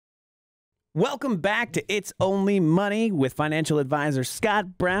Welcome back to It's Only Money with financial advisor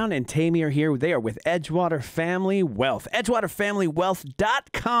Scott Brown and Tammy are here. They are with Edgewater Family Wealth.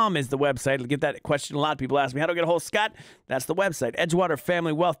 EdgewaterFamilyWealth.com is the website. I'll get that question. A lot of people ask me, how do I get a hold of Scott? That's the website,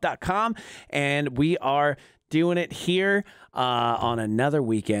 EdgewaterFamilyWealth.com. And we are doing it here on another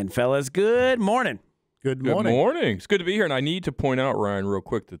weekend, fellas. Good morning. Good morning. Good morning. It's good to be here. And I need to point out, Ryan, real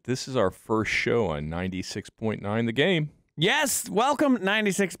quick, that this is our first show on 96.9 The Game. Yes, welcome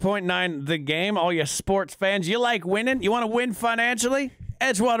 96.9 The Game. All you sports fans, you like winning? You want to win financially?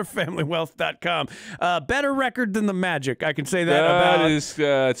 EdgewaterFamilyWealth.com. Better record than the Magic. I can say that about.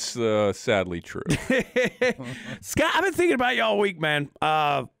 That's sadly true. Scott, I've been thinking about you all week, man.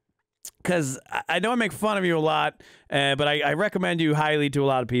 Because I know I make fun of you a lot, but I recommend you highly to a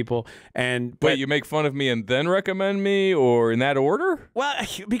lot of people. Wait, you make fun of me and then recommend me, or in that order? Well,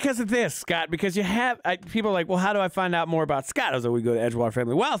 because of this, Scott, because you have people are like, well, how do I find out more about Scott? I was like, we go to Edgewater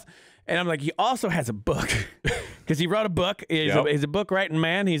Family Wealth. And I'm like, he also has a book because he wrote a book. He's a book writing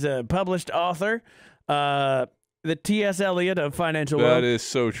man. He's a published author. The T.S. Eliot of financial wealth. That is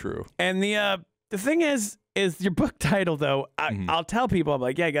so true. And the thing is your book title, though, I'll tell people, I'm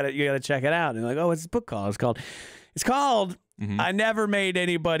like, yeah, you gotta check it out. And they're like, oh, what's the book called? It's called I Never Made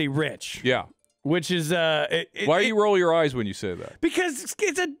Anybody Rich. Yeah. Which is why do you roll your eyes when you say that? Because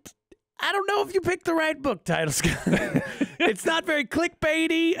I don't know if you picked the right book title, Scott. It's not very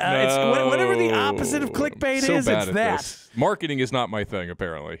clickbaity. It's whatever the opposite of clickbait is, it's that. This. Marketing is not my thing,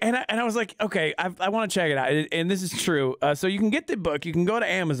 apparently. And I was like, okay, I want to check it out. And this is true. So you can get the book. You can go to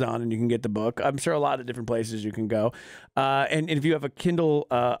Amazon and you can get the book. I'm sure a lot of different places you can go. And if you have a Kindle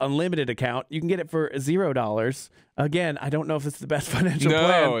Unlimited account, you can get it for $0. Again, I don't know if it's the best financial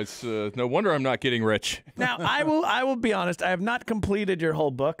plan. No, it's no wonder I'm not getting rich. Now, I will be honest. I have not completed your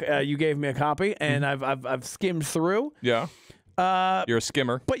whole book. You gave me a copy, and I've skimmed through. Yeah. You're a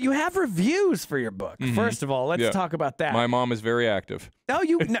skimmer. But you have reviews for your book. First of all, let's talk about that. My mom is very active. Oh,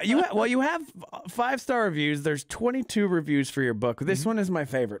 you have 5-star reviews. There's 22 reviews for your book. This one is my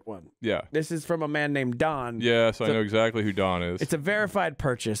favorite one. Yeah. This is from a man named Don. Yes, I know exactly who Don is. It's a verified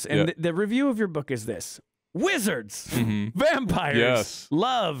purchase. And the review of your book is this. Wizards, vampires,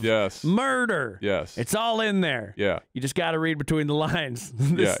 love, murder. Yes. It's all in there. Yeah. You just got to read between the lines.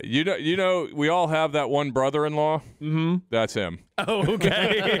 Yeah. You know, we all have that one brother-in-law. Mm-hmm. That's him. Oh,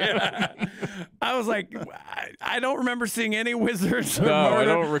 okay. I was like, I don't remember seeing any wizards or No, murder. I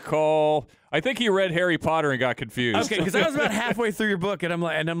don't recall. I think he read Harry Potter and got confused. Okay, because I was about halfway through your book, and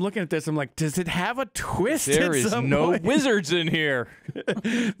I'm looking at this. I'm like, does it have a twist? There is no wizards in here.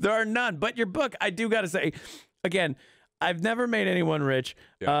 There are none. But your book, I do got to say, again, I've never made anyone rich.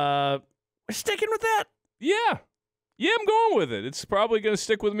 Yeah. We're sticking with that. Yeah. Yeah, I'm going with it. It's probably going to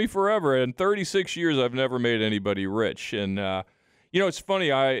stick with me forever. In 36 years, I've never made anybody rich. And, it's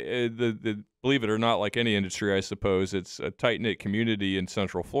funny. Believe it or not, like any industry, I suppose, it's a tight-knit community in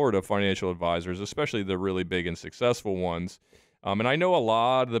Central Florida, financial advisors, especially the really big and successful ones. And I know a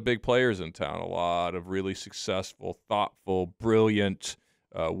lot of the big players in town, a lot of really successful, thoughtful, brilliant,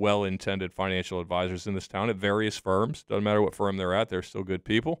 well-intended financial advisors in this town at various firms. Doesn't matter what firm they're at, they're still good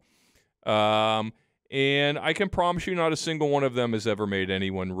people. And I can promise you not a single one of them has ever made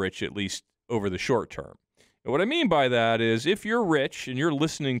anyone rich, at least over the short term. And what I mean by that is if you're rich and you're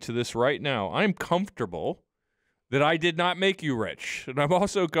listening to this right now, I'm comfortable that I did not make you rich. And I'm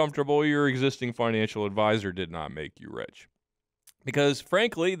also comfortable your existing financial advisor did not make you rich. Because,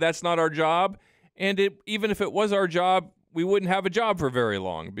 frankly, that's not our job. And even if it was our job, we wouldn't have a job for very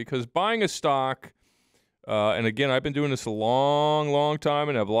long. Because buying a stock, and again, I've been doing this a long, long time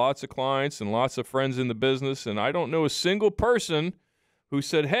and have lots of clients and lots of friends in the business. And I don't know a single person who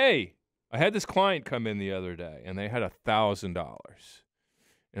said, hey, I had this client come in the other day, and they had $1,000.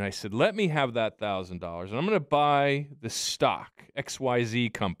 And I said, let me have that $1,000, and I'm going to buy the stock,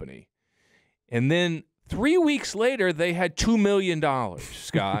 XYZ company. And then 3 weeks later, they had $2 million,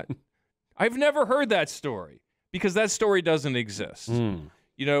 Scott. I've never heard that story because that story doesn't exist.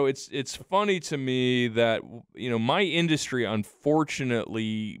 It's funny to me that, my industry,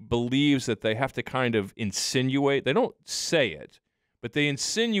 unfortunately, believes that they have to kind of insinuate. They don't say it. But they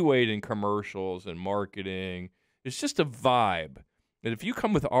insinuate in commercials and marketing. It's just a vibe that if you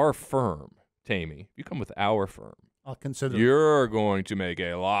come with our firm, Tammy, if you come with our firm, I'll consider you're going to make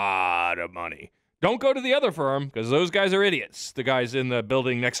a lot of money. Don't go to the other firm because those guys are idiots, the guys in the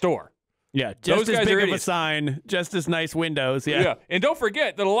building next door. Yeah, just as big of a sign, just as nice windows. Yeah. And don't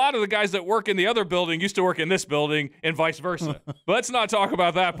forget that a lot of the guys that work in the other building used to work in this building and vice versa. But let's not talk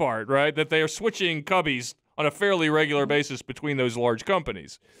about that part, right? That they are switching cubbies on a fairly regular basis between those large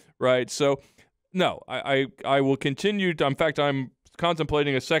companies, right? So, no, I will continue to, in fact, I'm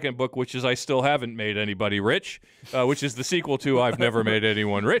contemplating a second book, which is I Still Haven't Made Anybody Rich, which is the sequel to I've Never Made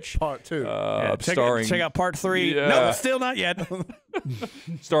Anyone Rich. Part 2. Check out part 3. Yeah. No, still not yet.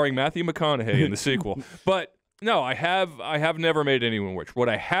 Starring Matthew McConaughey in the sequel. But no, I have never made anyone rich. What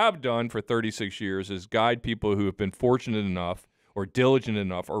I have done for 36 years is guide people who have been fortunate enough or diligent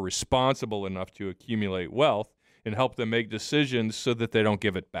enough or responsible enough to accumulate wealth and help them make decisions so that they don't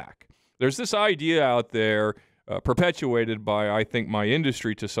give it back. There's this idea out there perpetuated by, I think, my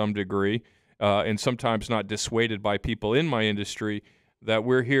industry to some degree, and sometimes not dissuaded by people in my industry, that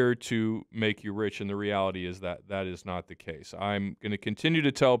we're here to make you rich, and the reality is that that is not the case. I'm going to continue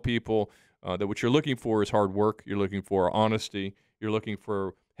to tell people that what you're looking for is hard work. You're looking for honesty. You're looking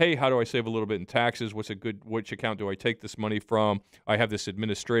for, hey, how do I save a little bit in taxes? Which account do I take this money from? I have this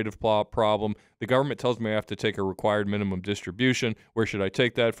administrative problem. The government tells me I have to take a required minimum distribution. Where should I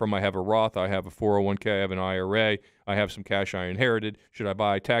take that from? I have a Roth. I have a 401k. I have an IRA. I have some cash I inherited. Should I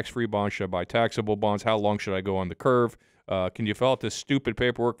buy tax-free bonds? Should I buy taxable bonds? How long should I go on the curve? Can you fill out this stupid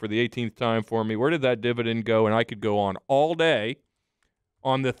paperwork for the 18th time for me? Where did that dividend go? And I could go on all day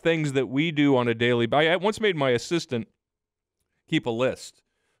on the things that we do on a daily basis. I once made my assistant keep a list.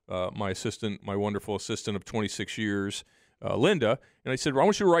 My wonderful assistant of 26 years, Linda, and I said, I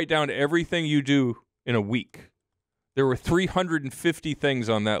want you to write down everything you do in a week. There were 350 things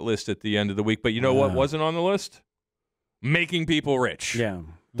on that list at the end of the week, but you know what wasn't on the list? Making people rich. Yeah.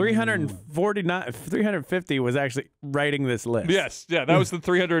 350 was actually writing this list. Yes, yeah, that was the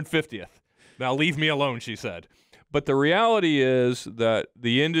 350th. Now leave me alone, she said. But the reality is that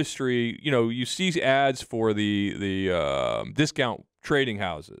the industry, you see ads for the discount trading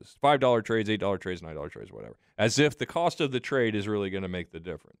houses, $5 trades, $8 trades, $9 trades, whatever, as if the cost of the trade is really going to make the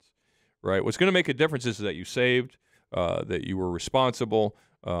difference, right? What's going to make a difference is that you saved, that you were responsible,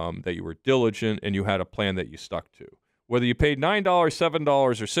 that you were diligent, and you had a plan that you stuck to. Whether you paid $9, $7,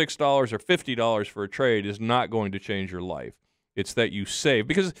 or $6, or $50 for a trade is not going to change your life. It's that you save.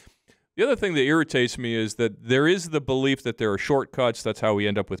 Because the other thing that irritates me is that there is the belief that there are shortcuts. That's how we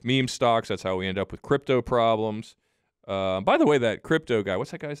end up with meme stocks. That's how we end up with crypto problems. By the way, that crypto guy,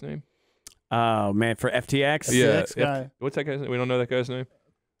 what's that guy's name? Oh, man, for FTX? Yeah. Guy. What's that guy's name? We don't know that guy's name?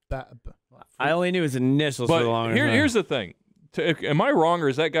 I only knew his initials for the longest time. Here's the thing. Am I wrong, or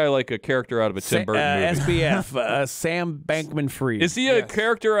is that guy like a character out of a Tim Burton movie? SBF, Sam Bankman-Fried. Is he a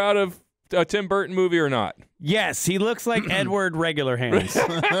character out of a Tim Burton movie or not? Yes, he looks like Edward regular hands.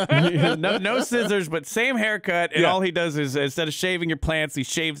 no scissors, but same haircut, and all he does is, instead of shaving your plants, he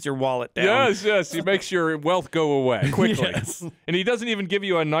shaves your wallet down. Yes, he makes your wealth go away quickly. Yes. And he doesn't even give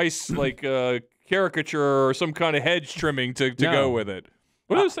you a nice caricature or some kind of hedge trimming to go with it.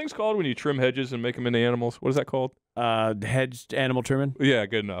 What are those things called when you trim hedges and make them into animals? What is that called? Hedged animal trimming. Yeah,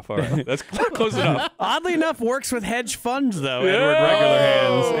 good enough. All right, that's close enough. Oddly enough, works with hedge funds though. Edward regular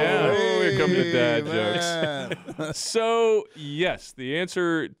hands. Yeah. Oh, here come the dad jokes. So yes, the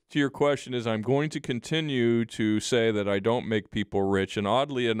answer to your question is I'm going to continue to say that I don't make people rich, and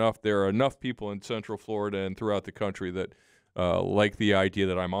oddly enough, there are enough people in Central Florida and throughout the country that like the idea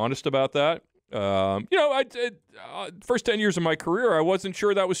that I'm honest about that. First 10 years of my career, I wasn't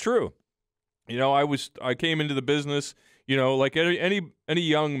sure that was true. I came into the business, like any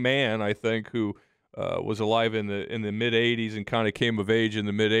young man, I think, who was alive in the mid 80s and kind of came of age in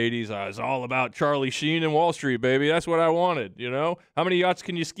the mid 80s. I was all about Charlie Sheen and Wall Street, baby. That's what I wanted. How many yachts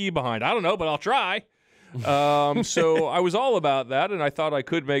can you ski behind? I don't know, but I'll try. So I was all about that, and I thought I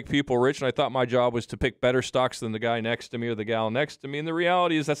could make people rich, and I thought my job was to pick better stocks than the guy next to me or the gal next to me. And the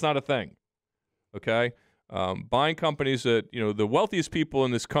reality is that's not a thing. Okay, buying companies that, the wealthiest people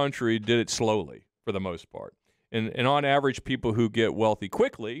in this country did it slowly for the most part. And on average, people who get wealthy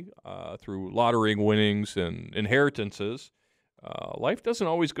quickly through lottery winnings and inheritances, life doesn't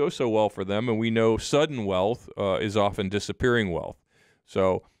always go so well for them. And we know sudden wealth is often disappearing wealth.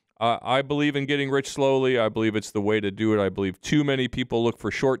 So I believe in getting rich slowly. I believe it's the way to do it. I believe too many people look for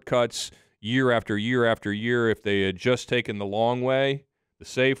shortcuts year after year after year. If they had just taken the long way, the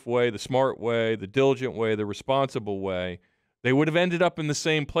safe way, the smart way, the diligent way, the responsible way, they would have ended up in the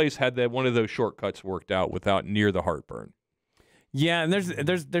same place had that one of those shortcuts worked out without near the heartburn. Yeah, and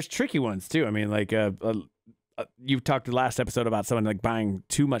there's tricky ones too. I mean, like you talked the last episode about someone like buying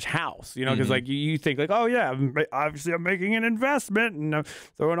too much house, because like you think like, oh yeah, obviously I'm making an investment and I'm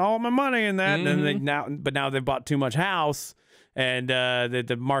throwing all my money in that, and now they've bought too much house. And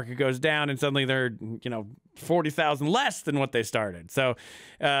the market goes down, and suddenly they're 40,000 less than what they started. So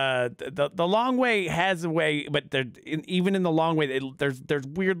the long way has a way, but even in the long way, there's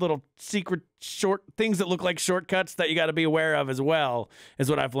weird little secret short things that look like shortcuts that you got to be aware of as well. Is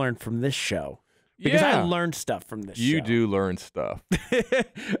what I've learned from this show. because I learned stuff from this show. You do learn stuff.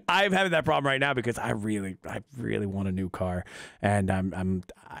 I'm having that problem right now because I really want a new car, and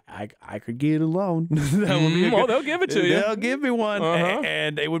I could get a loan. Well, they'll give it to you. They'll give me one,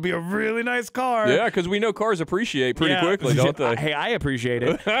 and it would be a really nice car. Yeah, because we know cars appreciate pretty quickly, don't they? Hey, I appreciate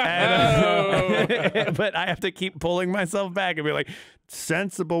it. And, but I have to keep pulling myself back and be like,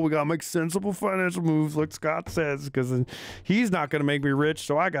 sensible. We got to make sensible financial moves, like Scott says, because he's not going to make me rich,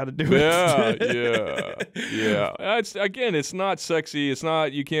 so I got to do it. Yeah. It's not sexy. It's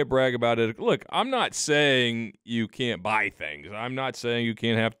not, you can't brag about it. Look, I'm not saying you can't buy things. I'm not saying you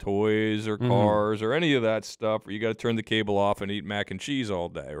can't have toys or cars or any of that stuff, or you got to turn the cable off and eat mac and cheese all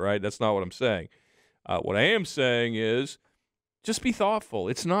day, right? That's not what I'm saying. What I am saying is, just be thoughtful.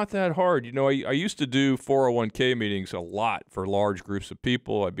 It's not that hard. You know, I used to do 401k meetings a lot for large groups of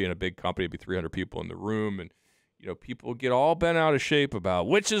people. I'd be in a big company, it'd be 300 people in the room, and you know, people get all bent out of shape about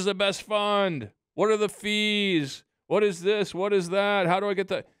which is the best fund, what are the fees, what is this, what is that, how do I get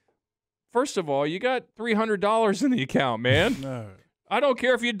that? First of all, you got $300 in the account, man. No. I don't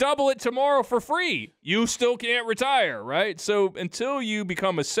care if you double it tomorrow for free. You still can't retire, right? So until you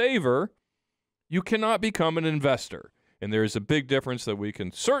become a saver, you cannot become an investor. And there is a big difference that we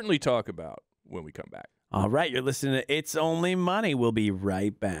can certainly talk about when we come back. All right, you're listening to It's Only Money. We'll be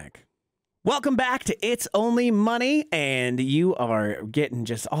right back. Welcome back to It's Only Money, and you are getting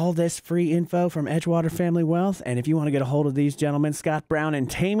just all this free info from Edgewater Family Wealth. And if you want to get a hold of these gentlemen, Scott Brown and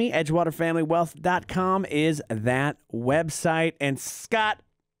Tammy, EdgewaterFamilyWealth.com is that website. And Scott,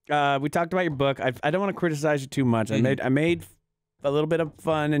 we talked about your book. I don't want to criticize you too much. I made a little bit of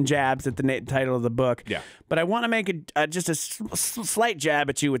fun and jabs at the title of the book. Yeah. But I want to make just a slight jab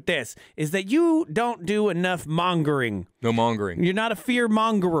at you with this, is that you don't do enough mongering. No mongering. You're not a fear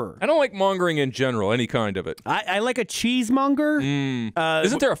mongerer. I don't like mongering in general, any kind of it. I like a cheesemonger.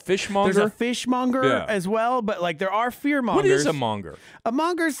 Isn't there a fishmonger? There's a fishmonger as well, but like there are fear mongers. What is a monger? A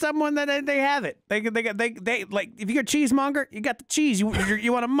monger is someone that they have it. They like, if you're a cheesemonger, you got the cheese. You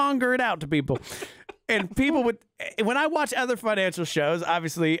want to monger it out to people. And people when I watch other financial shows,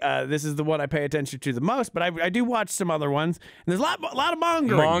 obviously this is the one I pay attention to the most, but I do watch some other ones, and there's a lot of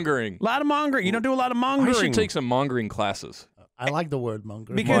mongering. A lot of mongering. You don't do a lot of mongering. I should take some mongering classes. I like the word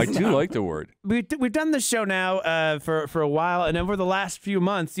mongering. Well, I do like the word. We've done this show now for a while, and over the last few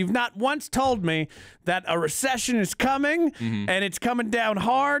months, you've not once told me that a recession is coming, and it's coming down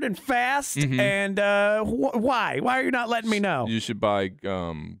hard and fast, and why? Why are you not letting me know? You should buy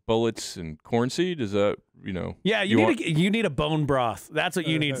bullets and corn seed. Is that, you know? Yeah, you need a bone broth. That's what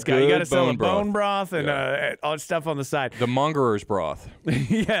you need, Scott. You got to sell a bone broth and all that stuff on the side. The mongerer's broth.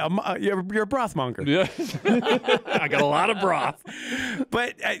 Yeah, you're a broth monger. Yeah. I got a lot of broth.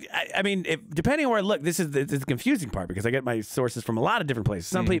 But I mean, depending on where I look, this is the confusing part, because I get my sources from a lot of different places.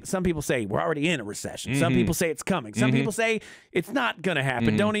 Some people say we're already in a recession. Some people say it's coming. Some people say it's not going to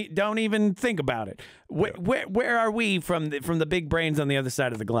happen. Don't even think about it. Where are we from the big brains on the other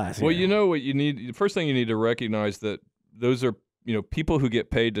side of the glass here? Well, you know what you need. The first thing you need to recognize that those are, you know, people who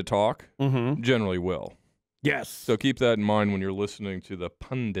get paid to talk generally will. Yes. So keep that in mind when you're listening to the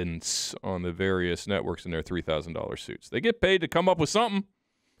pundits on the various networks in their $3,000 suits. They get paid to come up with something.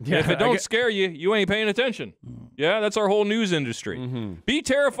 Yeah, if it don't scare you, you ain't paying attention. Yeah, that's our whole news industry. Be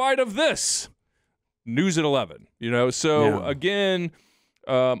terrified of this. News at 11. You know, so again,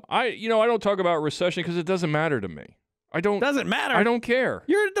 I don't talk about recession because it doesn't matter to me. Doesn't matter. I don't care.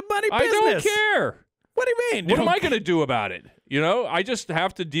 You're in the money business. I don't care. What do you mean? What am I going to do about it? You know, I just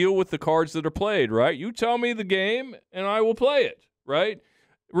have to deal with the cards that are played, right? You tell me the game, and I will play it, right?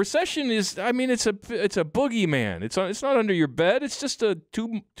 Recession is, I mean, it's a boogeyman. It's not under your bed. It's just a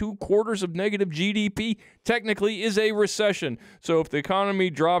two quarters of negative GDP. Technically, is a recession. So if the economy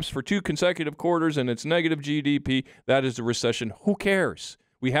drops for 2 consecutive quarters and it's negative GDP, that is a recession. Who cares?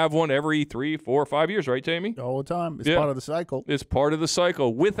 We have one every 3, 4, 5 years, right, Tammy? All the time. It's part of the cycle. It's part of the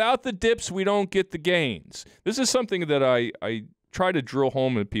cycle. Without the dips, we don't get the gains. This is something that I try to drill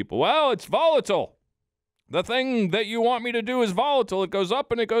home to people. Well, it's volatile. The thing that you want me to do is volatile. It goes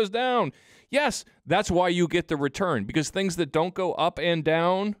up and it goes down. Yes, that's why you get the return, because things that don't go up and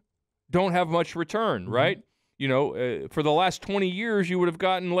down don't have much return, right? You know, for the last 20 years, you would have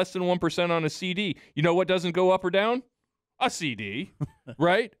gotten less than 1% on a CD. You know what doesn't go up or down? A CD,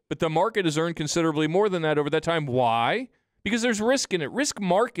 right? But the market has earned considerably more than that over that time. Why? Because there's risk in it. Risk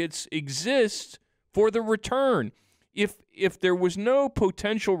markets exist for the return. If there was no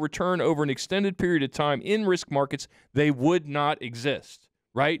potential return over an extended period of time in risk markets, they would not exist,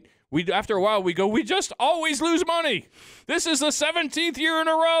 right? After a while, we just always lose money. This is the 17th year in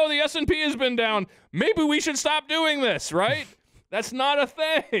a row the S&P has been down. Maybe we should stop doing this, right? That's not a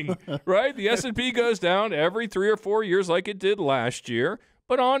thing, right? The S&P goes down every 3 or 4 years like it did last year.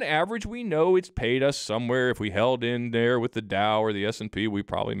 But on average, we know it's paid us somewhere. If we held in there with the Dow or the S&P, we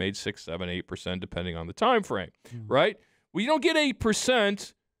probably made 6, 7, 8%, depending on the time frame, right? We don't get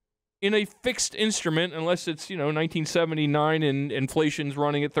 8% in a fixed instrument unless it's 1979 and inflation's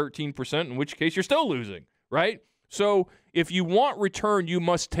running at 13%, in which case you're still losing, right? So if you want return, you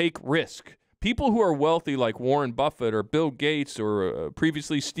must take risk. People who are wealthy like Warren Buffett or Bill Gates or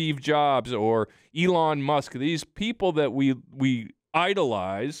previously Steve Jobs or Elon Musk, these people that we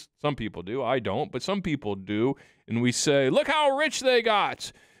idolize, some people do, I don't, but some people do, and we say, look how rich they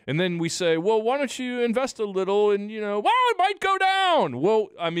got. And then we say, well, why don't you invest a little and, well, it might go down. Well,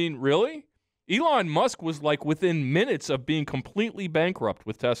 I mean, really? Elon Musk was like within minutes of being completely bankrupt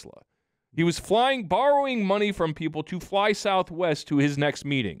with Tesla. He was borrowing money from people to fly Southwest to his next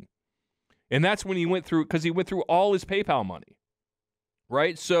meeting. And that's when he went through all his PayPal money,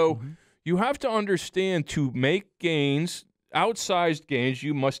 right? So you have to understand, to make gains, outsized gains,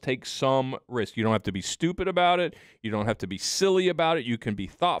 you must take some risk. You don't have to be stupid about it. You don't have to be silly about it. You can be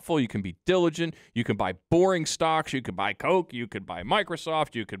thoughtful. You can be diligent. You can buy boring stocks. You can buy Coke. You could buy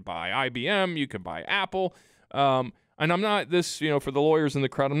Microsoft. You could buy IBM. You could buy Apple. And I'm not for the lawyers in the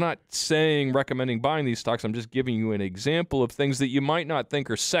crowd, I'm not recommending buying these stocks. I'm just giving you an example of things that you might not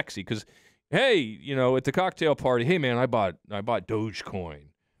think are sexy. Because, hey, at the cocktail party, hey, man, I bought Dogecoin.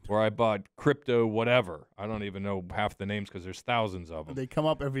 Or I bought crypto, whatever. I don't even know half the names because there's thousands of them. They come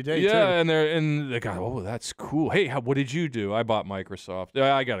up every day. Yeah, too. and they go, oh, that's cool. Hey, what did you do? I bought Microsoft.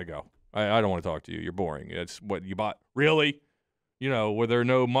 I gotta go. I don't want to talk to you. You're boring. It's what you bought. Really? Were there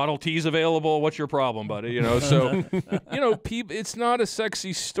no Model Ts available? What's your problem, buddy? So it's not a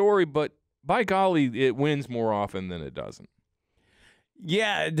sexy story, but by golly, it wins more often than it doesn't.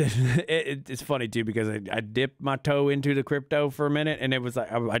 Yeah, it's funny too because I dipped my toe into the crypto for a minute, and it was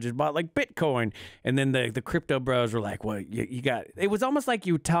like I just bought like Bitcoin, and then the crypto bros were like, "Well, you got." It was almost like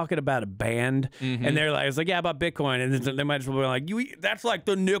you were talking about a band, and they're like, "It's like, yeah, about Bitcoin," and then they might as well be like, "That's like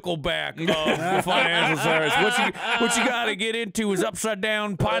the Nickelback of financial service. What you got to get into is upside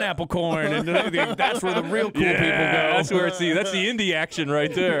down pineapple corn, and that's where the real cool people go. That's where that's the indie action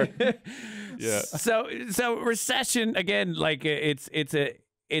right there." Yeah. So recession again, like it's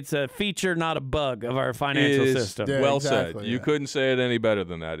a feature, not a bug of our financial system. Yeah, well said. You couldn't say it any better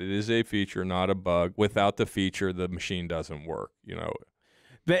than that. It is a feature, not a bug. Without the feature, the machine doesn't work. And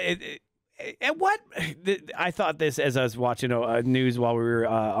I thought this as I was watching news while we were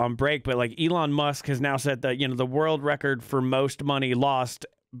on break, but like Elon Musk has now set the world record for most money lost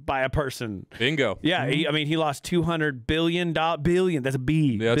by a person. Bingo. Yeah, he lost $200 billion. That's a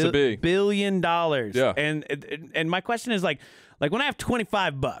B. Yeah, that's a B. $1 billion. Yeah. And my question is like when I have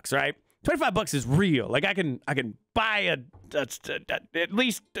 $25, right? $25 is real. Like I can buy at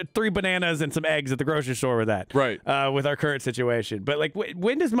least 3 bananas and some eggs at the grocery store with that. Right. With our current situation, but like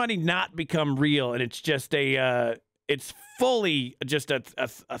when does money not become real and it's just it's fully just a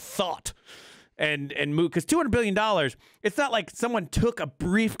thought? And move, because $200 billion, it's not like someone took a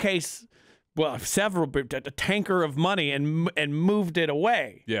briefcase, a tanker of money and moved it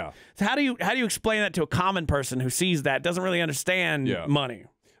away. Yeah. So how do you explain that to a common person who sees that, doesn't really understand money?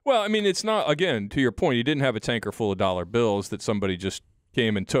 Well, I mean, it's not, again, to your point, he didn't have a tanker full of dollar bills that somebody just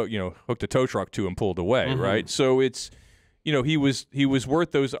came and took, hooked a tow truck to and pulled away, right? So it's, he was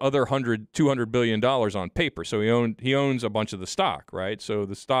worth those other $200 billion on paper. So he owns a bunch of the stock, right? So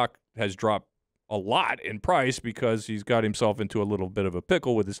the stock has dropped a lot in price because he's got himself into a little bit of a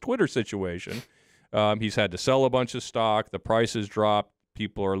pickle with his Twitter situation. He's had to sell a bunch of stock. The price has dropped.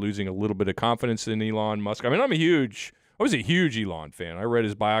 People are losing a little bit of confidence in Elon Musk. I mean, I was a huge Elon fan. I read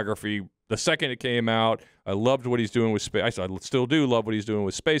his biography the second it came out. I loved what he's doing with space. I still do love what he's doing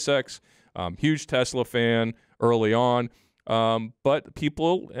with SpaceX. Huge Tesla fan early on. But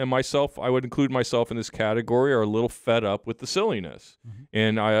people and myself, I would include myself in this category, are a little fed up with the silliness.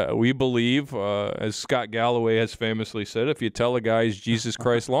 And we believe, as Scott Galloway has famously said, if you tell a guy he's Jesus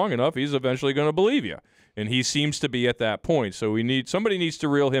Christ long enough, he's eventually going to believe you. And he seems to be at that point. So somebody needs to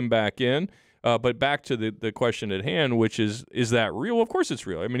reel him back in. But back to the question at hand, which is that real? Of course it's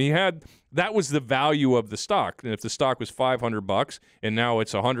real. I mean, that was the value of the stock. And if the stock was $500 and now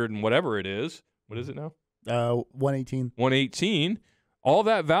it's 100 and whatever it is, what is it now? 118. 118. All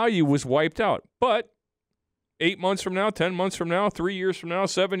that value was wiped out. But 8 months from now, 10 months from now, 3 years from now,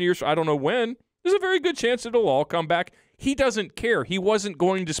 7 years, I don't know when, there's a very good chance it'll all come back. He doesn't care. He wasn't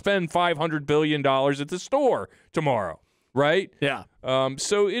going to spend $500 billion at the store tomorrow, right? Yeah.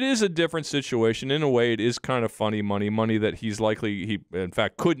 So it is a different situation. In a way, it is kind of funny money that he's likely, he in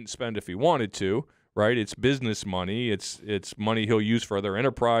fact couldn't spend if he wanted to, right? It's business money. It's money he'll use for other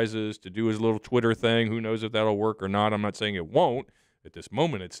enterprises to do his little Twitter thing. Who knows if that'll work or not? I'm not saying it won't. At this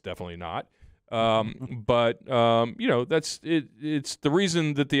moment, it's definitely not. But you know, that's it. It's the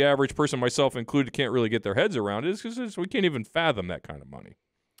reason that the average person, myself included, can't really get their heads around it is because we can't even fathom that kind of money.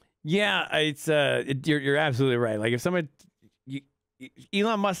 Yeah, it's you're absolutely right. Like if somebody,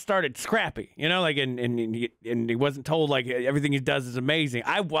 Elon Musk started scrappy, you know, like and he wasn't told like everything he does is amazing.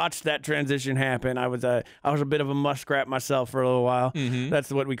 I watched that transition happen. I was a bit of a muskrat myself for a little while.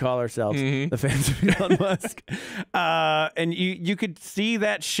 That's what we call ourselves, the fans of Elon Musk. And you could see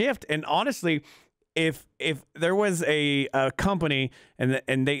that shift. And honestly, if there was a company and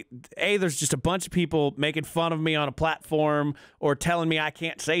there's just a bunch of people making fun of me on a platform or telling me I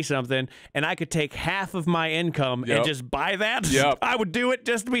can't say something, and I could take half of my income and just buy that, I would do it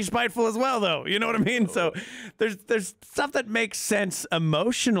just to be spiteful as well, though. You know what I mean? So there's stuff that makes sense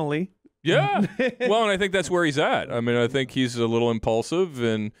emotionally. Yeah. Well, and I think that's where he's at. I mean, I think he's a little impulsive,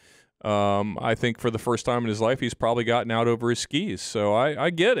 and I think for the first time in his life, he's probably gotten out over his skis. So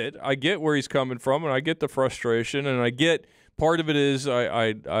I get it. I get where he's coming from, and I get the frustration, and I get part of it is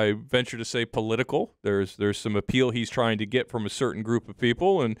I venture to say political. There's some appeal he's trying to get from a certain group of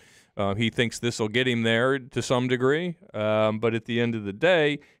people, and he thinks this will get him there to some degree. But at the end of the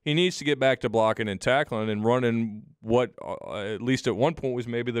day, he needs to get back to blocking and tackling and running what, at least at one point, was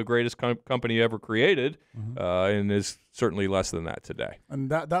maybe the greatest company ever created, and is certainly less than that today. And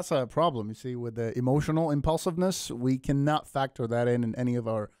that's a problem, you see, with the emotional impulsiveness. We cannot factor that in any of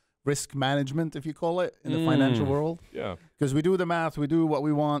our risk management, if you call it, in the financial world. Yeah. Because we do the math, we do what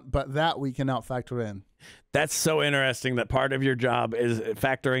we want, but that we cannot factor in. That's so interesting that part of your job is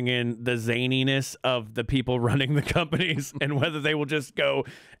factoring in the zaniness of the people running the companies and whether they will just go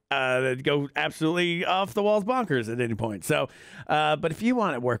absolutely off the walls bonkers at any point. So, but if you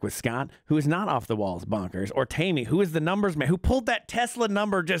want to work with Scott, who is not off the walls bonkers, or Tammy, who is the numbers man, who pulled that Tesla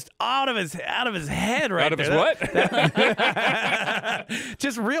number just out of his head right there. Out of his what?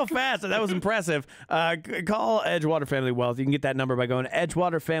 Just real fast. That was impressive. Call Edgewater Family Wealth. You can get that number by going to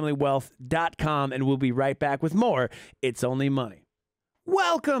edgewaterfamilywealth.com, and we'll be right back with more It's Only Money.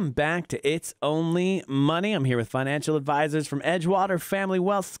 Welcome back to It's Only Money. I'm here with financial advisors from Edgewater Family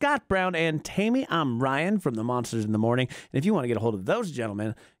Wealth, Scott Brown and Tammy. I'm Ryan from the Monsters in the Morning. And if you want to get a hold of those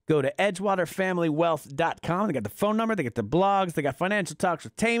gentlemen, go to edgewaterfamilywealth.com. They got the phone number, they got the blogs, they got financial talks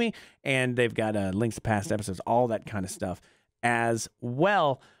with Tammy, and they've got links to past episodes, all that kind of stuff as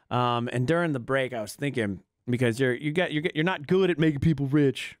well. And during the break, I was thinking, because you're not good at making people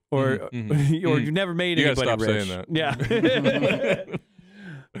rich, or or you've never made anybody stop rich. Saying that. Yeah.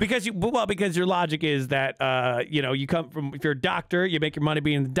 Because your logic is that you come from, if you're a doctor, you make your money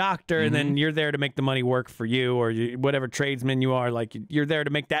being the doctor, and then you're there to make the money work for you, or whatever tradesman you are, like you're there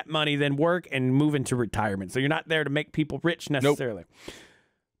to make that money then work and move into retirement. So you're not there to make people rich necessarily. Nope.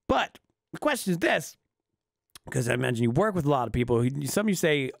 But the question is this, because I imagine you work with a lot of people who, some you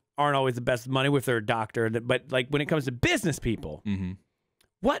say aren't always the best money if they're a doctor, but like when it comes to business people,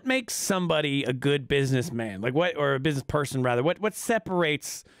 what makes somebody a good businessman? Like what, or a business person rather? What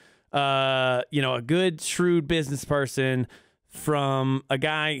separates a good, shrewd business person from a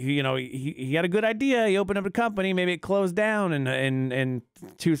guy who, he had a good idea, he opened up a company, maybe it closed down in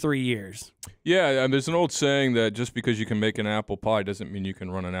 2-3 years? Yeah, there's an old saying that just because you can make an apple pie doesn't mean you can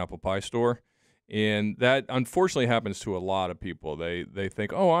run an apple pie store. And that unfortunately happens to a lot of people. They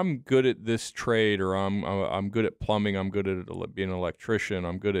think, oh, I'm good at this trade, or I'm good at plumbing, I'm good at being an electrician,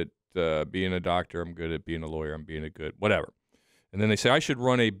 I'm good at being a doctor, I'm good at being a lawyer, I'm being a good whatever. And then they say, I should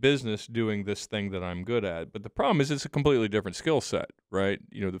run a business doing this thing that I'm good at. But the problem is it's a completely different skill set, right?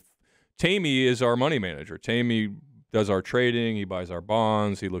 Tammy is our money manager. Tammy does our trading, he buys our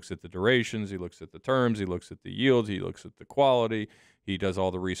bonds, he looks at the durations, he looks at the terms, he looks at the yields, he looks at the quality. He does all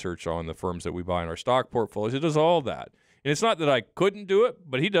the research on the firms that we buy in our stock portfolios. He does all that. And it's not that I couldn't do it,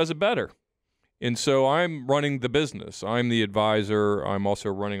 but he does it better. And so I'm running the business. I'm the advisor. I'm also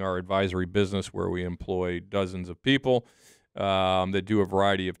running our advisory business where we employ dozens of people that do a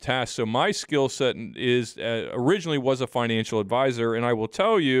variety of tasks. So my skill set is originally was a financial advisor, and I will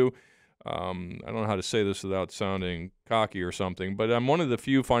tell you, I don't know how to say this without sounding cocky or something, but I'm one of the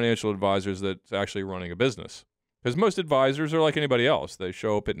few financial advisors that's actually running a business. Because most advisors are like anybody else. They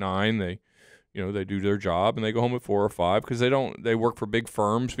show up at 9, they do their job, and they go home at 4 or 5 because they work for big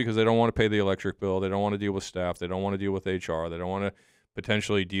firms because they don't want to pay the electric bill, they don't want to deal with staff, they don't want to deal with HR, they don't want to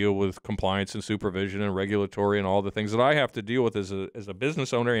potentially deal with compliance and supervision and regulatory and all the things that I have to deal with as a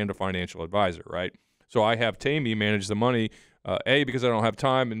business owner and a financial advisor, right? So I have Tammy manage the money, A, because I don't have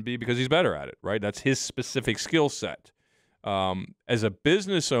time, and B, because he's better at it, right? That's his specific skill set. As a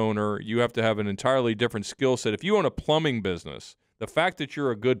business owner, you have to have an entirely different skill set. If you own a plumbing business, the fact that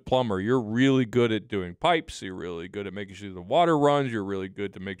you're a good plumber, you're really good at doing pipes, you're really good at making sure the water runs, you're really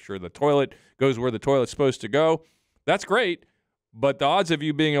good to make sure the toilet goes where the toilet's supposed to go. That's great, but the odds of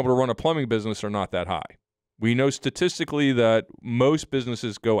you being able to run a plumbing business are not that high. We know statistically that most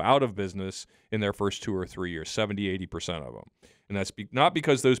businesses go out of business in their first 2 or 3 years, 70, 80% of them. And that's not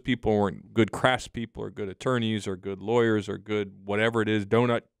because those people weren't good craftspeople or good attorneys or good lawyers or good whatever it is,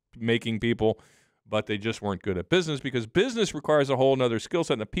 donut making people, but they just weren't good at business, because business requires a whole nother skill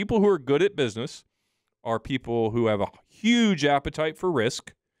set. And the people who are good at business are people who have a huge appetite for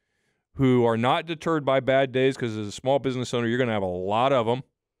risk, who are not deterred by bad days, because as a small business owner, you're going to have a lot of them,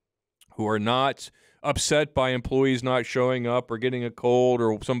 who are not upset by employees not showing up or getting a cold,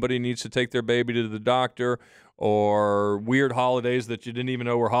 or somebody needs to take their baby to the doctor, or weird holidays that you didn't even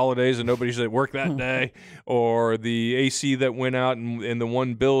know were holidays and nobody should work that day, or the AC that went out in the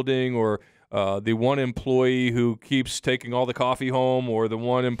one building, or the one employee who keeps taking all the coffee home, or the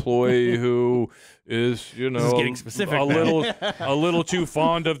one employee who is, getting specific a little too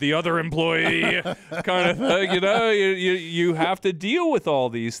fond of the other employee kind of thing. You have to deal with all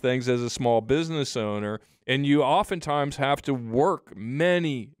these things as a small business owner, and you oftentimes have to work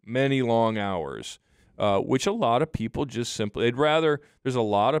many, many long hours. Which a lot of people just simply, there's a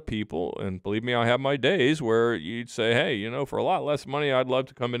lot of people, and believe me, I have my days where you'd say, hey, for a lot less money, I'd love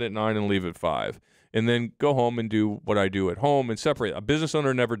to come in at 9 and leave at 5, and then go home and do what I do at home and separate. A business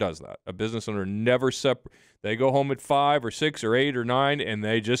owner never does that. A business owner never They go home at 5 or 6 or 8 or 9, and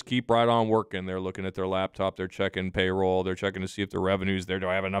they just keep right on working. They're looking at their laptop. They're checking payroll. They're checking to see if the revenue's there. Do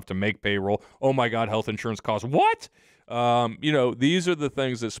I have enough to make payroll? Oh, my God, health insurance costs. What? These are the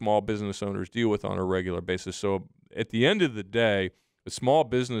things that small business owners deal with on a regular basis. So at the end of the day, a small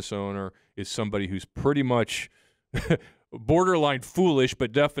business owner is somebody who's pretty much borderline foolish,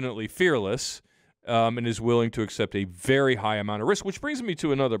 but definitely fearless, and is willing to accept a very high amount of risk, which brings me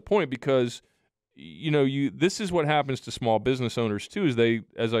to another point, because this is what happens to small business owners too, is they,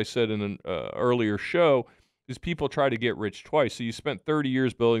 as I said in an earlier show, is people try to get rich twice. So you spent 30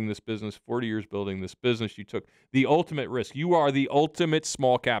 years building this business, 40 years building this business. You took the ultimate risk. You are the ultimate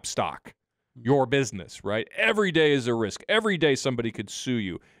small cap stock, your business, right? Every day is a risk. Every day somebody could sue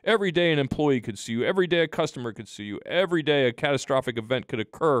you. Every day an employee could sue you. Every day a customer could sue you. Every day a catastrophic event could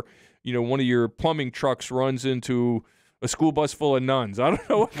occur. One of your plumbing trucks runs into a school bus full of nuns. I don't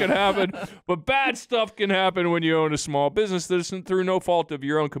know what can happen, but bad stuff can happen when you own a small business that isn't through no fault of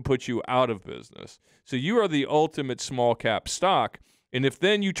your own, can put you out of business. So you are the ultimate small cap stock. And if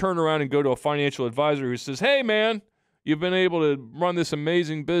then you turn around and go to a financial advisor who says, hey, man, you've been able to run this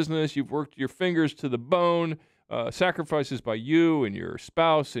amazing business. You've worked your fingers to the bone, sacrifices by you and your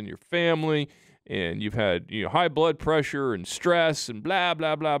spouse and your family, and you've had high blood pressure and stress and blah,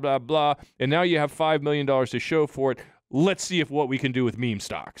 blah, blah, blah, blah, and now you have $5 million to show for it. Let's see what we can do with meme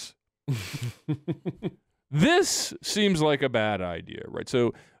stocks. This seems like a bad idea, right?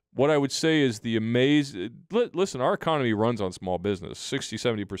 So what I would say is listen, our economy runs on small business. 60,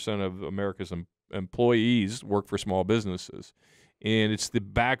 70% of America's employees work for small businesses. And it's the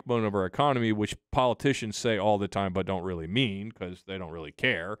backbone of our economy, which politicians say all the time but don't really mean, because they don't really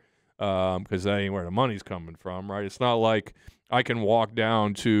care, because that ain't where the money's coming from, right? It's not like I can walk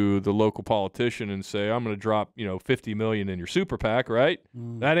down to the local politician and say, I'm going to drop, $50 million in your super PAC, right?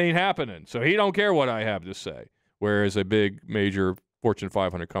 That ain't happening. So he don't care what I have to say. Whereas a big, major Fortune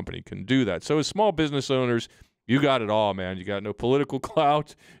 500 company can do that. So as small business owners, you got it all, man. You got no political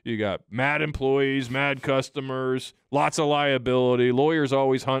clout. You got mad employees, mad customers, lots of liability. Lawyers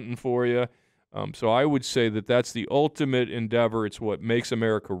always hunting for you. So I would say that that's the ultimate endeavor. It's what makes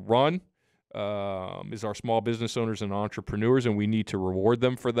America run. Is our small business owners and entrepreneurs, and we need to reward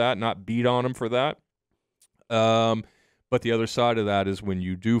them for that, not beat on them for that. But the other side of that is when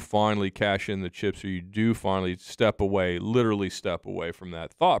you do finally cash in the chips, or you do finally literally step away from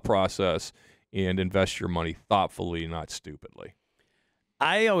that thought process and invest your money thoughtfully, not stupidly.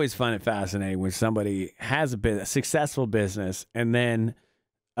 I always find it fascinating when somebody has a successful business, and then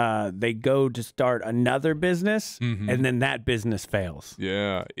they go to start another business, and then that business fails.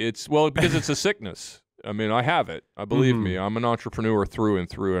 Yeah, because it's a sickness. I mean, I have it. Believe me, I'm an entrepreneur through and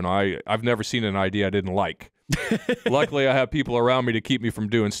through, and I've never seen an idea I didn't like. Luckily, I have people around me to keep me from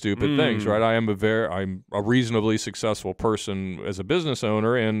doing stupid things, right? I'm a reasonably successful person as a business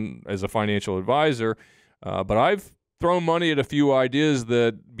owner and as a financial advisor, but I've thrown money at a few ideas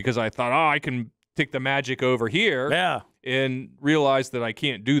because I thought, I can take the magic over here. Yeah. And realized that I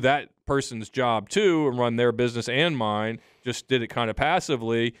can't do that person's job too and run their business and mine, just did it kind of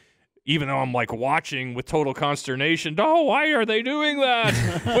passively. even though I'm like watching with total consternation. Oh, why are they doing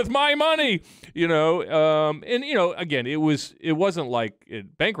that with my money? You know, and you know, again, it wasn't like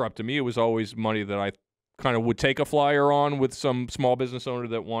it bankrupted me. It was always money that I kind of would take a flyer on with some small business owner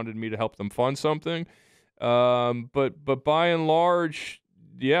that wanted me to help them fund something. But by and large,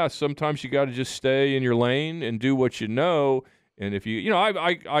 yeah, sometimes you got to just stay in your lane and do what you know. And if you know,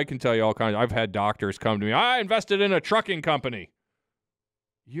 I can tell you all kinds. I've had doctors come to me. I invested in a trucking company.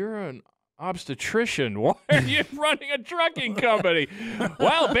 You're an obstetrician. Why are you running a trucking company?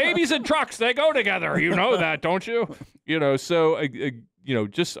 Well, babies and trucks, they go together. You know that, don't you? You know, so, you know,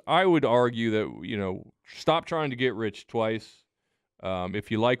 just I would argue that, you know, stop trying to get rich twice.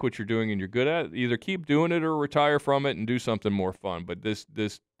 If you like what you're doing and you're good at it, either keep doing it or retire from it and do something more fun. But this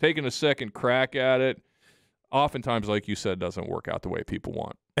taking a second crack at it, oftentimes, like you said, doesn't work out the way people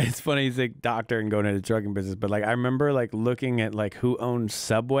want. It's funny you say doctor and going into the trucking business, but like I remember like looking at like who owned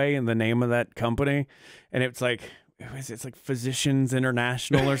Subway and the name of that company, and it's like it's like Physicians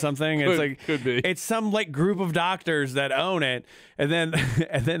International or something. It's like could be. It's some like group of doctors that own it, and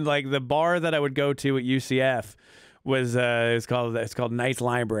then like the bar that I would go to at UCF was it's called Nice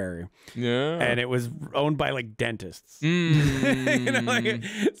Library. Yeah, and it was owned by like dentists. Mm. You know, like,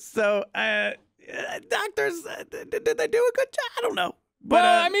 so doctors did they do a good job? I don't know. But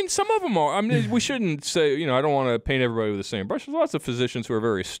well, I mean, some of them are. I mean, we shouldn't say, you know, I don't want to paint everybody with the same brush. There's lots of physicians who are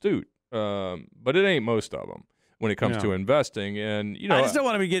very astute, but it ain't most of them when it comes to investing. And, you know, I just don't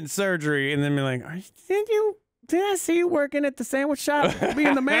want to be getting surgery and then be like, did I see you working at the sandwich shop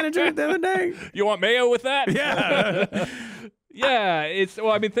being the manager the other day? You want mayo with that? Yeah. Yeah,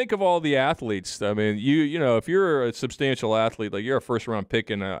 well, I mean, think of all the athletes. I mean, you know, if you're a substantial athlete, like you're a first-round pick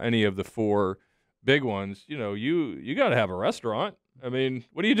in any of the four big ones, you know, you got to have a restaurant. I mean,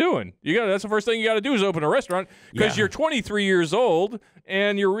 what are you doing? That's the first thing you got to do is open a restaurant because you're 23 years old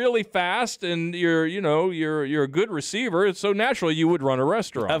and you're really fast and you're a good receiver. So naturally you would run a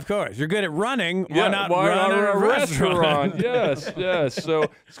restaurant. Of course. You're good at running. Why not run a restaurant? Yes, yes. So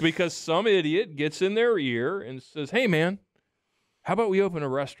it's because some idiot gets in their ear and says, "Hey, man, how about we open a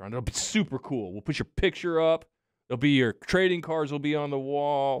restaurant? It'll be super cool. We'll put your picture up. There'll be your trading cards will be on the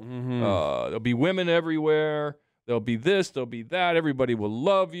wall. Mm-hmm. There'll be women everywhere. There'll be this, there'll be that. Everybody will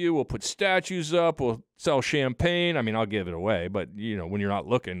love you. We'll put statues up. We'll sell champagne. I mean, I'll give it away, but, you know, when you're not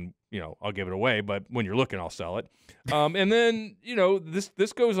looking, you know, I'll give it away. But when you're looking, I'll sell it. And then, you know, this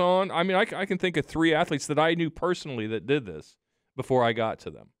goes on. I mean, I can think of 3 athletes that I knew personally that did this before I got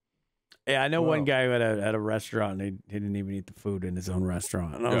to them. Yeah, I know one guy who had a restaurant. And he didn't even eat the food in his own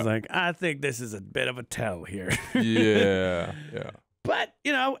restaurant. And I was like, I think this is a bit of a tell here. Yeah, yeah. But,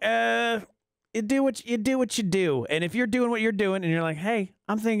 you know, you do what you do, and if you're doing what you're doing, and you're like, "Hey,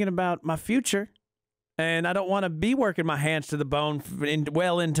 I'm thinking about my future, and I don't want to be working my hands to the bone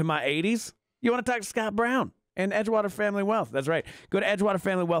well into my 80s," you want to talk to Scott Brown and Edgewater Family Wealth. That's right. Go to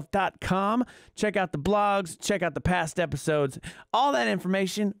edgewaterfamilywealth.com. Check out the blogs. Check out the past episodes. All that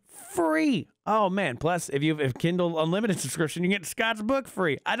information free. Oh man! Plus, if you have a Kindle Unlimited subscription, you get Scott's book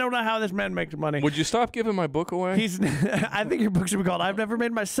free. I don't know how this man makes money. Would you stop giving my book away? I think your book should be called "I've Never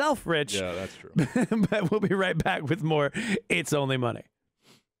Made Myself Rich." Yeah, that's true. But we'll be right back with more It's Only Money.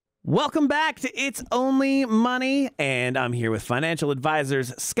 Welcome back to It's Only Money, and I'm here with financial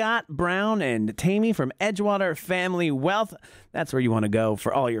advisors Scott Brown and Tammy from Edgewater Family Wealth. That's where you want to go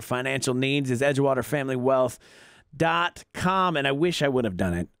for all your financial needs, is edgewaterfamilywealth.com. And I wish I would have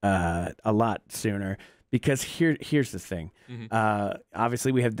done it a lot sooner, because here's the thing. Mm-hmm.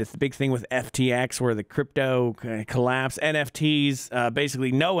 Obviously, we have this big thing with FTX where the crypto collapse, NFTs.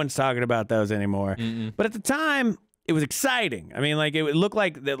 Basically, no one's talking about those anymore. Mm-mm. But at the time, it was exciting. I mean, like it looked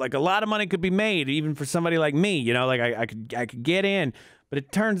like that, like a lot of money could be made, even for somebody like me. You know, like I could get in. But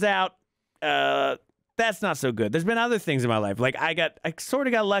it turns out that's not so good. There's been other things in my life. Like I sort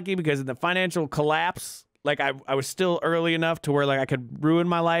of got lucky because of the financial collapse. Like I was still early enough to where like I could ruin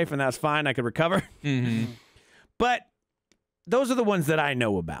my life and that's fine. I could recover. Mm-hmm. But those are the ones that I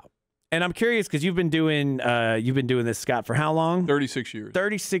know about. And I'm curious because you've been doing this, Scott, for how long? 36 years.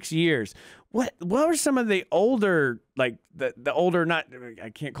 36 years. What were some of the older, like the older, not, I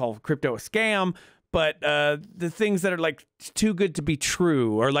can't call crypto a scam, but the things that are like too good to be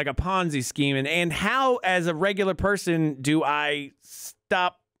true, or like a Ponzi scheme, and how as a regular person do I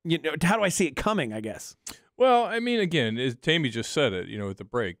stop, you know, how do I see it coming, I guess? Well, I mean, again, as Tammy just said it, you know, at the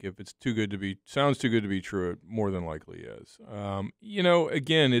break, if it's sounds too good to be true, it more than likely is. You know,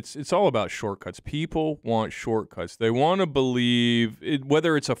 again, it's all about shortcuts. People want shortcuts. They want to believe,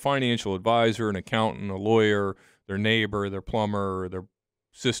 whether it's a financial advisor, an accountant, a lawyer, their neighbor, their plumber, their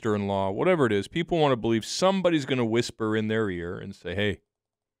sister-in-law, whatever it is, people want to believe somebody's going to whisper in their ear and say, hey,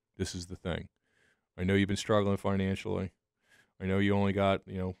 this is the thing. I know you've been struggling financially. I know you only got,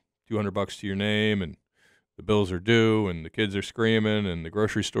 $200 to your name, and the bills are due, and the kids are screaming, and the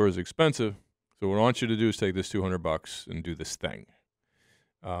grocery store is expensive. So what I want you to do is take this $200 and do this thing.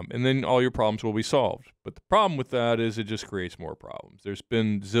 And then all your problems will be solved. But the problem with that is it just creates more problems. There's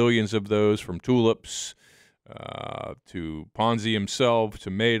been zillions of those, from Tulips to Ponzi himself to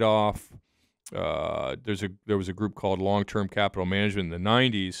Madoff. There was a group called Long-Term Capital Management in the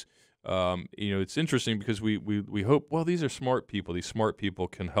 90s. It's interesting because we hope, well, these are smart people. These smart people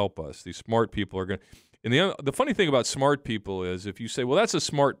can help us. These smart people are going to. And the funny thing about smart people is if you say, well, that's a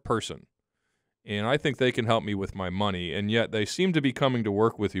smart person, and I think they can help me with my money, and yet they seem to be coming to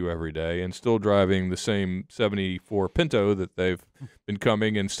work with you every day and still driving the same 74 Pinto that they've been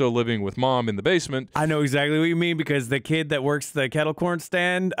coming, and still living with mom in the basement. I know exactly what you mean, because the kid that works the kettle corn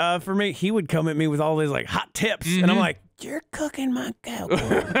stand for me, he would come at me with all these like hot tips, and I'm like, you're cooking my kettle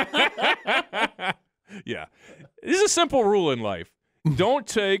corn. Yeah. This is a simple rule in life. Don't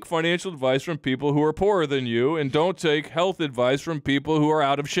take financial advice from people who are poorer than you, and don't take health advice from people who are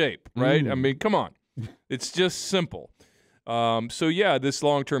out of shape, right? I mean, come on. It's just simple. This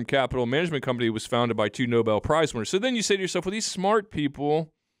long-term capital management company was founded by 2 Nobel Prize winners. So then you say to yourself, well, these smart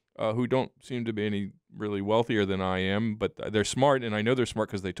people who don't seem to be any really wealthier than I am, but they're smart, and I know they're smart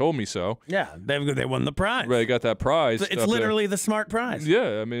because they told me so. Yeah, they won the prize. Right, they got that prize. So it's literally the smart prize.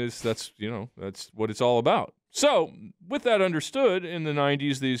 Yeah, I mean, that's what it's all about. So, with that understood, in the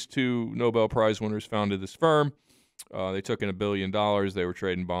 90s, these 2 Nobel Prize winners founded this firm. They took in $1 billion. They were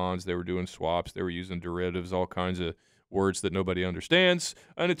trading bonds. They were doing swaps. They were using derivatives, all kinds of words that nobody understands.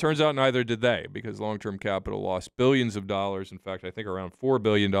 And it turns out neither did they, because long-term capital lost billions of dollars. In fact, I think around $4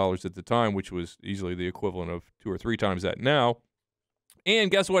 billion at the time, which was easily the equivalent of 2 or 3 times that now.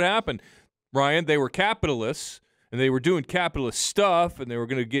 And guess what happened, Ryan? They were capitalists. And they were doing capitalist stuff, and they were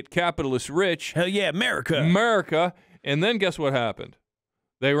going to get capitalists rich. Hell yeah, America. America. And then guess what happened?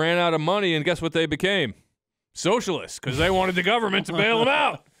 They ran out of money, and guess what they became? Socialists, because they wanted the government to bail them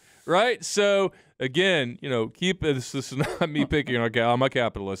out, right? So, again, keep it. This is not me picking. Okay, I'm a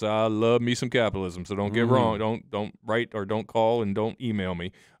capitalist. I love me some capitalism, so don't get wrong. Don't write or don't call and don't email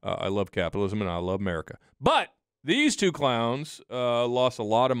me. I love capitalism, and I love America. But these 2 clowns lost a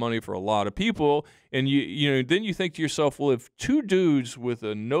lot of money for a lot of people, and then you think to yourself, well, if 2 dudes with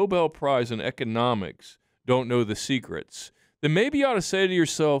a Nobel Prize in economics don't know the secrets, then maybe you ought to say to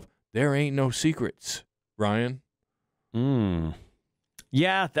yourself, there ain't no secrets, Ryan.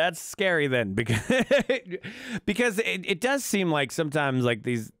 Yeah, that's scary then, because it does seem like sometimes like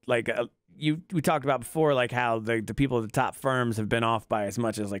these we talked about before, like how the people at the top firms have been off by as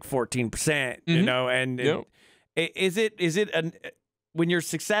much as like 14%, and. Is it when you're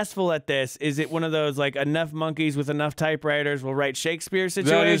successful at this, is it one of those like enough monkeys with enough typewriters will write Shakespeare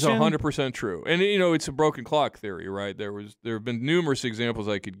situation? That is 100% true. And it's a broken clock theory, right? There have been numerous examples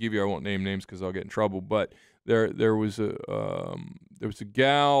I could give you. I won't name names because I'll get in trouble, but there was a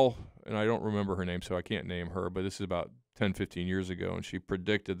gal, and I don't remember her name, so I can't name her, but this is about 10, 15 years ago, and she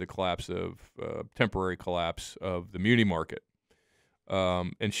predicted the temporary collapse of the muni market.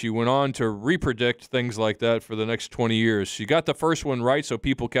 And she went on to repredict things like that for the next 20 years. She got the first one right, so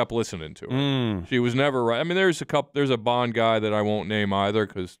people kept listening to her. She was never right. I mean, there's a bond guy that I won't name either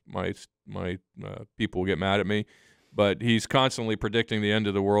because my people will get mad at me. But he's constantly predicting the end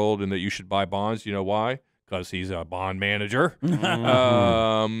of the world and that you should buy bonds. You know why? Because he's a bond manager.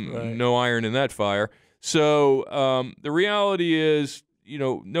 Right. No iron in that fire. So the reality is,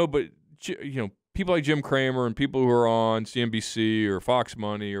 people like Jim Cramer and people who are on CNBC or Fox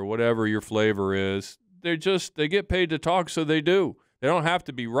Money or whatever your flavor is, they get paid to talk, so they do. They don't have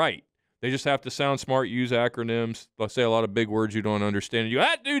to be right. They just have to sound smart, use acronyms, say a lot of big words you don't understand. And you go,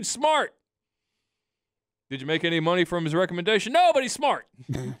 that dude's smart. Did you make any money from his recommendation? No, but he's smart,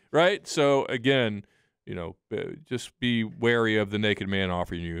 right? So again, just be wary of the naked man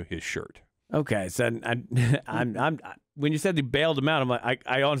offering you his shirt. Okay, so I'm when you said they bailed him out, I'm like,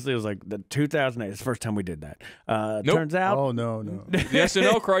 I honestly was like, the 2008 is the first time we did that. Nope. Turns out, oh no. The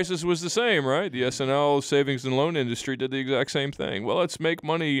S&L crisis was the same, right? The S&L savings and loan industry did the exact same thing. Well, let's make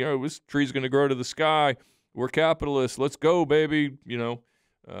money. This tree's going to grow to the sky. We're capitalists. Let's go, baby.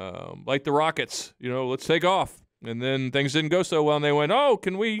 Like the rockets. Let's take off. And then things didn't go so well, and they went, "Oh,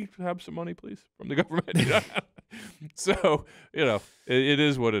 can we have some money, please, from the government?" So it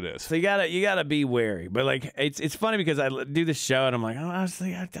is what it is. So you gotta be wary. But like it's funny because I do this show and I'm like,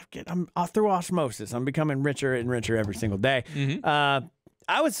 honestly, I'm through osmosis. I'm becoming richer and richer every single day. Mm-hmm.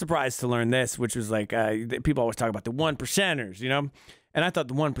 I was surprised to learn this, which was like people always talk about the 1%ers, and I thought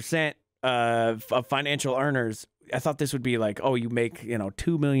the 1% of financial earners, I thought this would be like, oh, you make,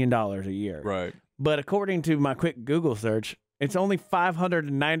 $2 million a year. Right. But according to my quick Google search, it's only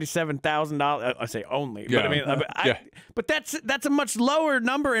 $597,000. I say only, Yeah. but I mean, but that's a much lower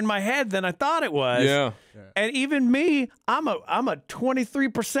number in my head than I thought it was. Yeah. And even me, I'm a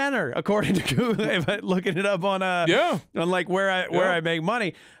 23%er according to Google. If I'm looking it up on on like where I make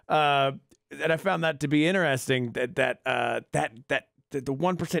money, and I found that to be interesting. That the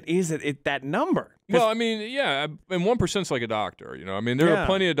 1% is that number. Well, I mean, yeah, and 1%'s like a doctor, I mean, there are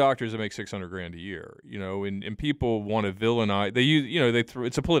plenty of doctors that make $600,000 a year, and people want to villainize. They use,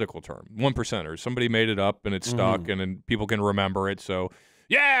 it's a political term, 1%ers. Somebody made it up and it's stuck, and then people can remember it. So,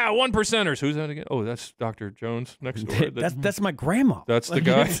 yeah, 1%ers. Who's that again? Oh, that's Dr. Jones next door. That's my grandma. That's the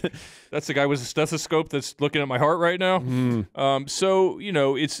guy. That's the guy with a stethoscope that's looking at my heart right now. So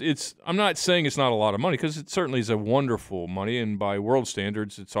it's. I'm not saying it's not a lot of money, because it certainly is a wonderful money, and by world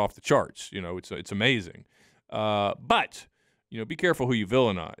standards, it's off the charts. It's amazing. But be careful who you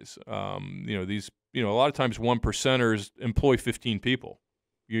villainize. These. A lot of times 1%ers employ 15 people.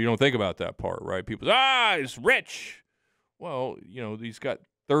 You don't think about that part, right? People say, he's rich. Well, he's got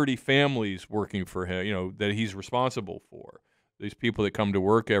 30 families working for him, that he's responsible for. These people that come to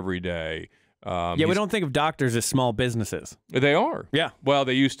work every day. We don't think of doctors as small businesses. They are. Yeah. Well,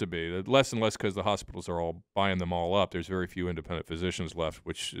 they used to be. Less and less, because the hospitals are all buying them all up. There's very few independent physicians left,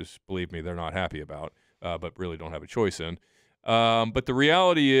 which is, believe me, they're not happy about, but really don't have a choice in. But the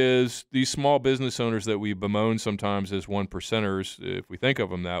reality is, these small business owners that we bemoan sometimes as 1%ers, if we think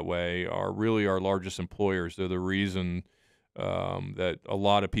of them that way, are really our largest employers. They're the reason that a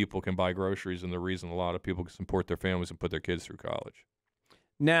lot of people can buy groceries, and the reason a lot of people can support their families and put their kids through college.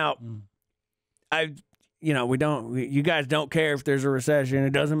 Now, you guys don't care if there's a recession.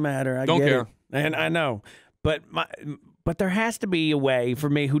 It doesn't matter. I don't get care. It. And I know, but there has to be a way for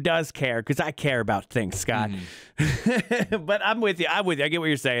me who does care, because I care about things, Scott. But I'm with you. I get what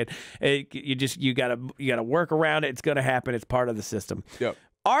you're saying. You gotta work around it. It's gonna happen. It's part of the system. Yep.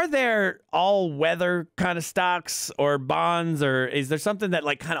 Are there all-weather kind of stocks or bonds, or is there something that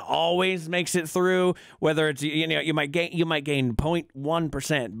like kind of always makes it through? Whether it's you might gain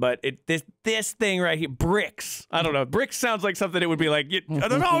 0.1%, but this thing right here, bricks. I don't know. Bricks sounds like something it would be like.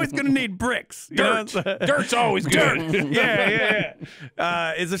 They're always going to need bricks. Dirt's always good. Yeah.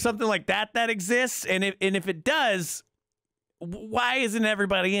 Is there something like that exists? And if it does, why isn't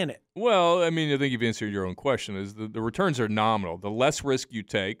everybody in it? Well, I mean, I think you've answered your own question. Is the returns are nominal. The less risk you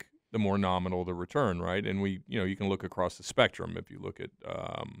take, the more nominal the return, right? And you can look across the spectrum. If you look at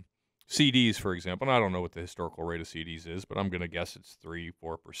CDs, for example, and I don't know what the historical rate of CDs is, but I'm going to guess it's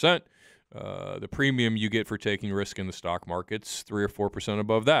 3-4%. The premium you get for taking risk in the stock market's 3 or 4%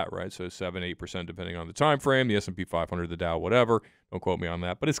 above that, right? So 7-8% depending on the time frame. The S&P 500, the Dow, whatever. Don't quote me on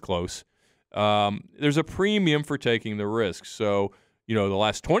that, but it's close. There's a premium for taking the risk. So, the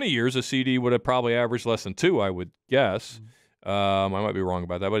last 20 years, a CD would have probably averaged less than 2, I would guess. I might be wrong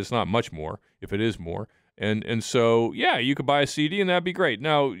about that, but it's not much more, if it is more. And so, yeah, you could buy a CD, and that'd be great.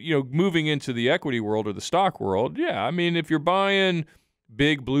 Now, moving into the equity world or the stock world, yeah, I mean, if you're buying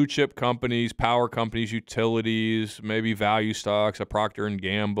big blue chip companies, power companies, utilities, maybe value stocks, a Procter &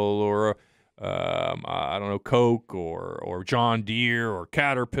 Gamble, or I don't know, Coke or John Deere or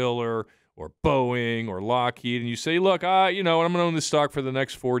Caterpillar, or Boeing or Lockheed, and you say, look, I'm going to own this stock for the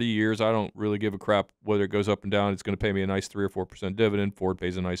next 40 years. I don't really give a crap whether it goes up and down. It's going to pay me a nice 3 or 4% dividend. Ford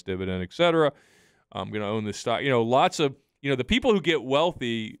pays a nice dividend, et cetera. I'm going to own this stock. Lots of, the people who get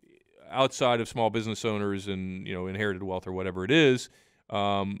wealthy outside of small business owners and, inherited wealth or whatever it is,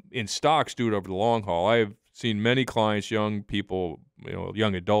 in stocks do it over the long haul. I have seen many clients, young people,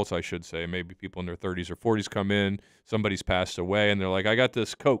 young adults, I should say, maybe people in their 30s or 40s come in, somebody's passed away, and they're like, I got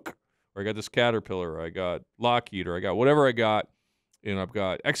this Coke, or I got this Caterpillar, or I got Lockheed, or I got whatever I got, and I've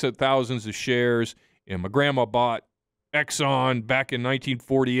got X thousands of shares, and my grandma bought Exxon back in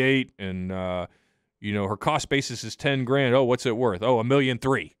 1948, and her cost basis is $10,000. Oh, what's it worth? Oh, $1.3 million,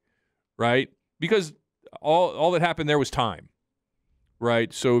 right? Because all that happened there was time,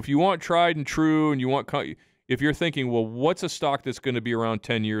 right? So if you want tried and true, and you want, if you're thinking, well, what's a stock that's going to be around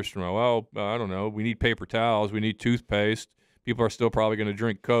 10 years from now? Well, I don't know. We need paper towels. We need toothpaste. People are still probably going to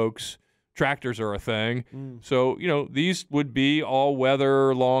drink Cokes. Tractors are a thing. So, these would be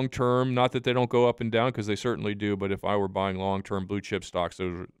all-weather, long-term. Not that they don't go up and down, because they certainly do. But if I were buying long-term blue-chip stocks,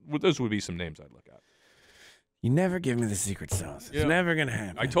 those would be some names I'd look at. You never give me the secret sauce. It's never going to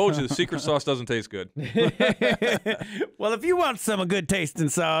happen. I told you the secret sauce doesn't taste good. Well, if you want some good tasting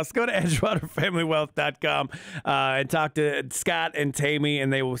sauce, go to edgewaterfamilywealth.com and talk to Scott and Tammy,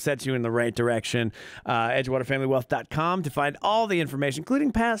 and they will set you in the right direction. Edgewaterfamilywealth.com to find all the information,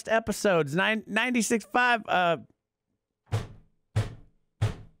 including past episodes. 96.5.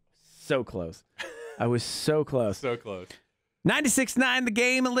 So close. I was so close. So close. 96.9 The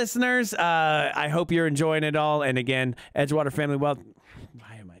Game, listeners. I hope you're enjoying it all. And again, Edgewater Family Wealth.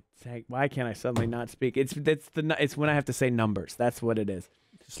 Why can't I suddenly not speak? It's when I have to say numbers. That's what it is.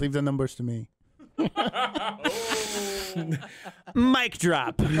 Just leave the numbers to me. Mic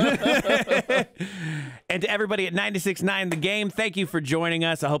drop. And to everybody at 96.9 The Game, thank you for joining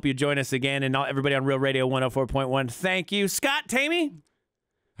us. I hope you join us again. And everybody on Real Radio 104.1, thank you. Scott, Tammy?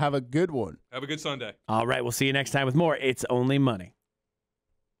 Have a good one. Have a good Sunday. All right, we'll see you next time with more It's Only Money.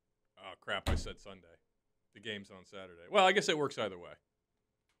 Oh, crap, I said Sunday. The game's on Saturday. Well, I guess it works either way.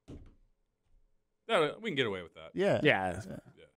 No, we can get away with that. Yeah. Yeah.